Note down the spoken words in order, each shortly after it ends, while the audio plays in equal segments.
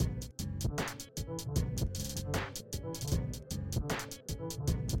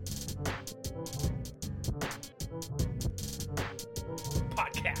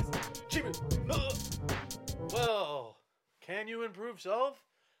improve self?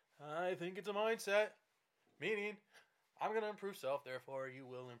 I think it's a mindset. Meaning, I'm going to improve self, therefore you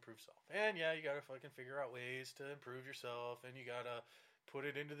will improve self. And yeah, you got to fucking figure out ways to improve yourself, and you got to put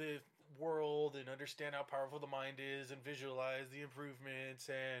it into the world and understand how powerful the mind is and visualize the improvements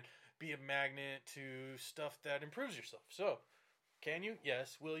and be a magnet to stuff that improves yourself. So, can you?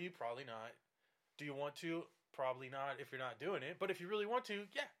 Yes. Will you? Probably not. Do you want to? Probably not if you're not doing it. But if you really want to,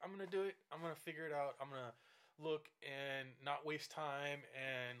 yeah, I'm going to do it. I'm going to figure it out. I'm going to look and not waste time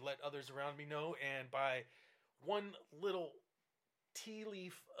and let others around me know. And by one little tea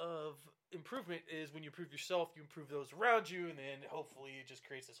leaf of improvement is when you improve yourself, you improve those around you, and then hopefully it just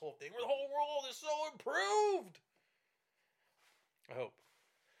creates this whole thing where the whole world is so improved. I hope.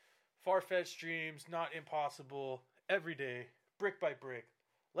 Far-fetched dreams, not impossible. Every day, brick by brick.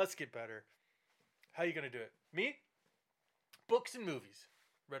 Let's get better. How are you going to do it? Me? Books and movies.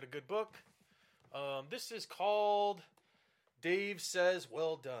 Read a good book. This is called Dave Says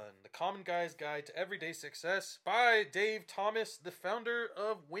Well Done, The Common Guy's Guide to Everyday Success by Dave Thomas, the founder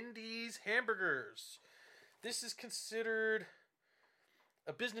of Wendy's Hamburgers. This is considered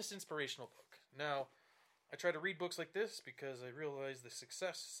a business inspirational book. Now, I try to read books like this because I realize the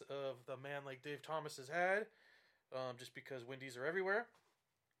success of the man like Dave Thomas has had, just because Wendy's are everywhere.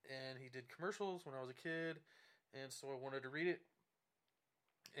 And he did commercials when I was a kid, and so I wanted to read it,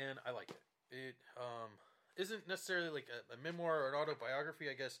 and I like it. It isn't necessarily like a memoir or an autobiography.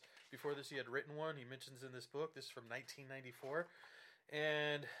 I guess before this he had written one. He mentions in this book, this is from 1994,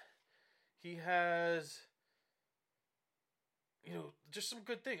 and he has, just some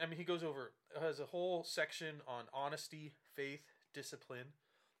good things. I mean, he has a whole section on honesty, faith, discipline,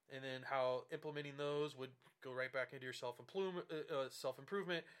 and then how implementing those would go right back into your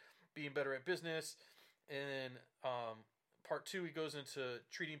self-improvement, being better at business. And then part 2, he goes into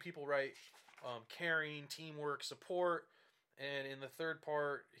treating people right, caring, teamwork, support. And in the third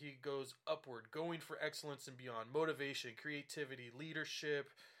part, he goes upward, going for excellence and beyond, motivation, creativity,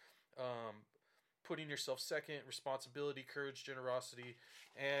 leadership, putting yourself second, responsibility, courage, generosity.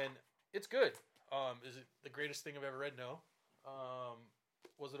 And it's good. Is it the greatest thing I've ever read? No.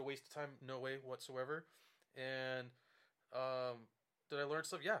 Was it a waste of time? No way whatsoever. And did I learn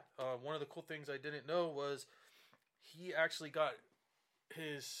stuff? Yeah. One of the cool things I didn't know was he actually got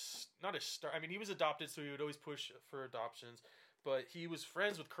not his start. I mean, he was adopted, so he would always push for adoptions. But he was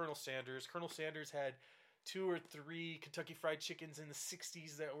friends with Colonel Sanders. Colonel Sanders had 2 or 3 Kentucky Fried Chickens in the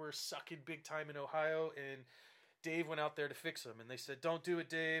 60s that were sucking big time in Ohio, and Dave went out there to fix them, and they said, "Don't do it,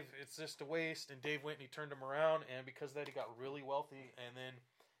 Dave. It's just a waste." And Dave went and he turned them around, and because of that, he got really wealthy. And then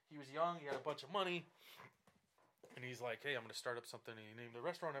he was young, he had a bunch of money, and he's like, "Hey, I'm going to start up something." And he named the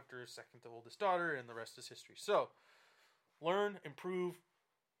restaurant after his second to oldest daughter, and the rest is history. So, learn, improve,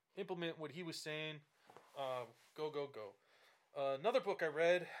 implement what he was saying. Go, go, go. Another book I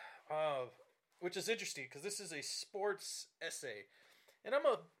read, which is interesting because this is a sports essay, and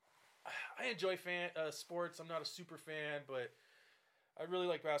I enjoy sports. I'm not a super fan, but I really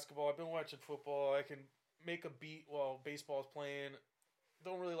like basketball. I've been watching football. I can make a beat while baseball's playing.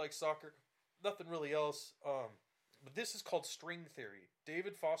 Don't really like soccer. Nothing really else. But this is called String Theory.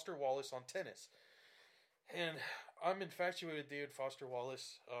 David Foster Wallace on tennis. And I'm infatuated with David Foster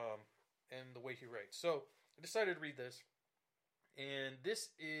Wallace and the way he writes. So I decided to read this. And this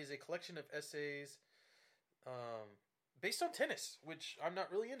is a collection of essays based on tennis, which I'm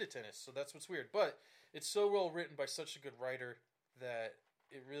not really into tennis, so that's what's weird. But it's so well written by such a good writer that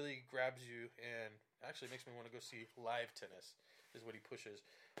it really grabs you and actually makes me want to go see live tennis, is what he pushes.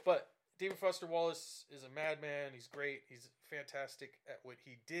 But David Foster Wallace is a madman. He's great. He's fantastic at what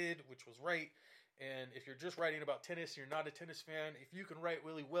he did, which was write. And if you're just writing about tennis, you're not a tennis fan, if you can write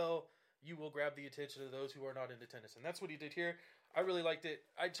really well, you will grab the attention of those who are not into tennis. And that's what he did here. I really liked it.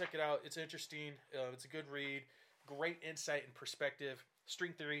 I'd check it out. It's interesting. It's a good read. Great insight and perspective.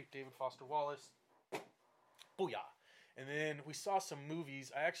 String Theory, David Foster Wallace. Booyah. And then we saw some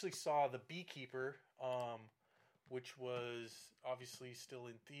movies. I actually saw The Beekeeper, which was obviously still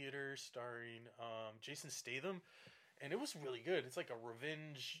in theaters, starring Jason Statham. And it was really good. It's like a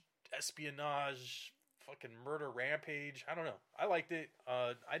revenge, espionage, fucking murder rampage. I don't know. I liked it.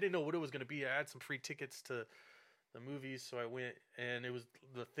 I didn't know what it was going to be. I had some free tickets to the movies, so I went, and it was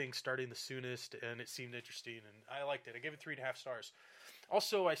the thing starting the soonest, and it seemed interesting, and I liked it. I gave it 3.5 stars.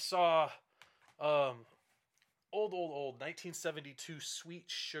 Also, I saw old 1972 Sweet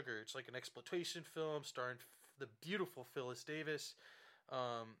Sugar. It's like an exploitation film starring the beautiful Phyllis Davis.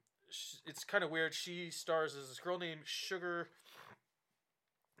 It's kind of weird. She stars as this girl named Sugar,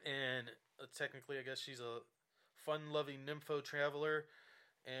 and technically, I guess she's a fun-loving nympho traveler.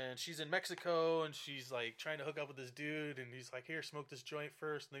 and she's in Mexico, and she's like trying to hook up with this dude, and he's like, "Here, smoke this joint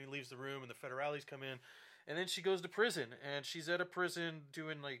first," and then he leaves the room, and the federales come in, and then she goes to prison, and she's at a prison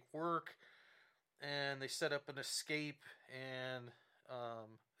doing like work, and they set up an escape, and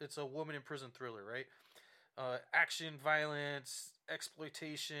it's a woman in prison thriller, right? Action, violence,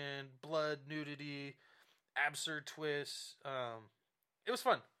 exploitation, blood, nudity, absurd twists. It was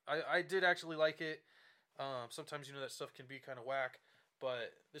fun. I did actually like it. Sometimes that stuff can be kind of whack,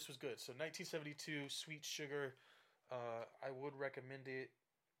 but this was good. So 1972, Sweet Sugar. I would recommend it.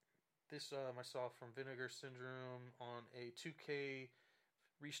 This I saw from Vinegar Syndrome on a 2K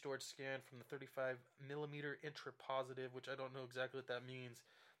restored scan from the 35 millimeter intra positive, which I don't know exactly what that means,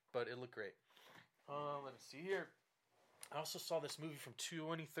 but it looked great. Let me see here. I also saw this movie from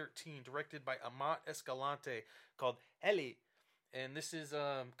 2013, directed by Amat Escalante, called Heli. And this is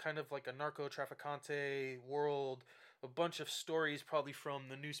kind of like a narco trafficante world. A bunch of stories probably from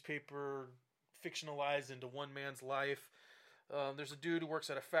the newspaper fictionalized into one man's life. There's a dude who works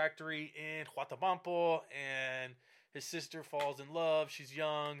at a factory in Huatabampo, and his sister falls in love. She's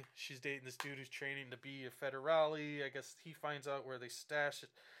young. She's dating this dude who's training to be a federale. I guess he finds out where they stash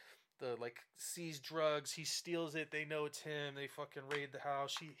the seized drugs. He steals it. They know it's him. They fucking raid the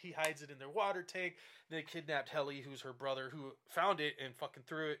house. He hides it in their water tank. They kidnapped Heli, who's her brother, who found it and fucking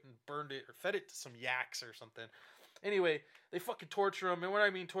threw it and burned it or fed it to some yaks or something. Anyway, they fucking torture him. And when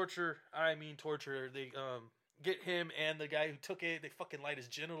I mean torture, They get him and the guy who took it. They fucking light his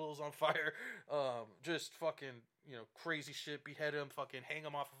genitals on fire. Just fucking, crazy shit. Behead him. Fucking hang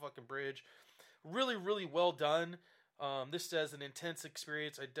him off a fucking bridge. Really, really well done. This says an intense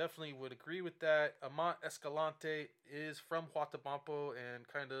experience. I definitely would agree with that. Amat Escalante is from Huatabampo and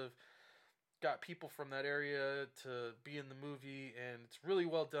kind of got people from that area to be in the movie, and it's really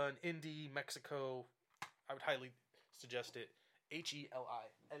well done. Indie, Mexico. I would highly suggest it. Heli,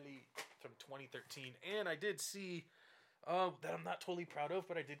 Heli from 2013. And I did see that I'm not totally proud of,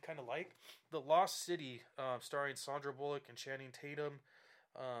 but I did kind of like The Lost City, starring Sandra Bullock and Channing Tatum.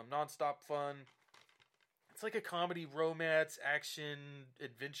 Non-stop fun. It's like a comedy, romance, action,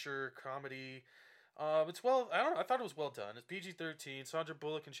 adventure comedy. I thought it was well done. It's PG-13. Sandra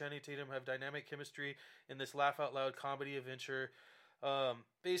Bullock and Channing Tatum have dynamic chemistry in this laugh-out-loud comedy adventure.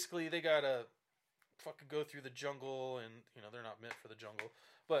 Basically, they gotta fucking go through the jungle, and, they're not meant for the jungle.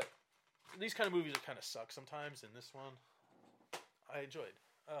 But these kind of movies are kind of suck sometimes, and this one, I enjoyed.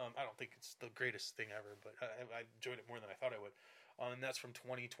 I don't think it's the greatest thing ever, but I enjoyed it more than I thought I would. And that's from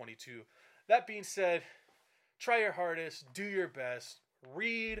 2022. That being said, try your hardest, do your best,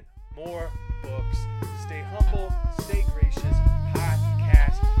 read more books, stay humble, stay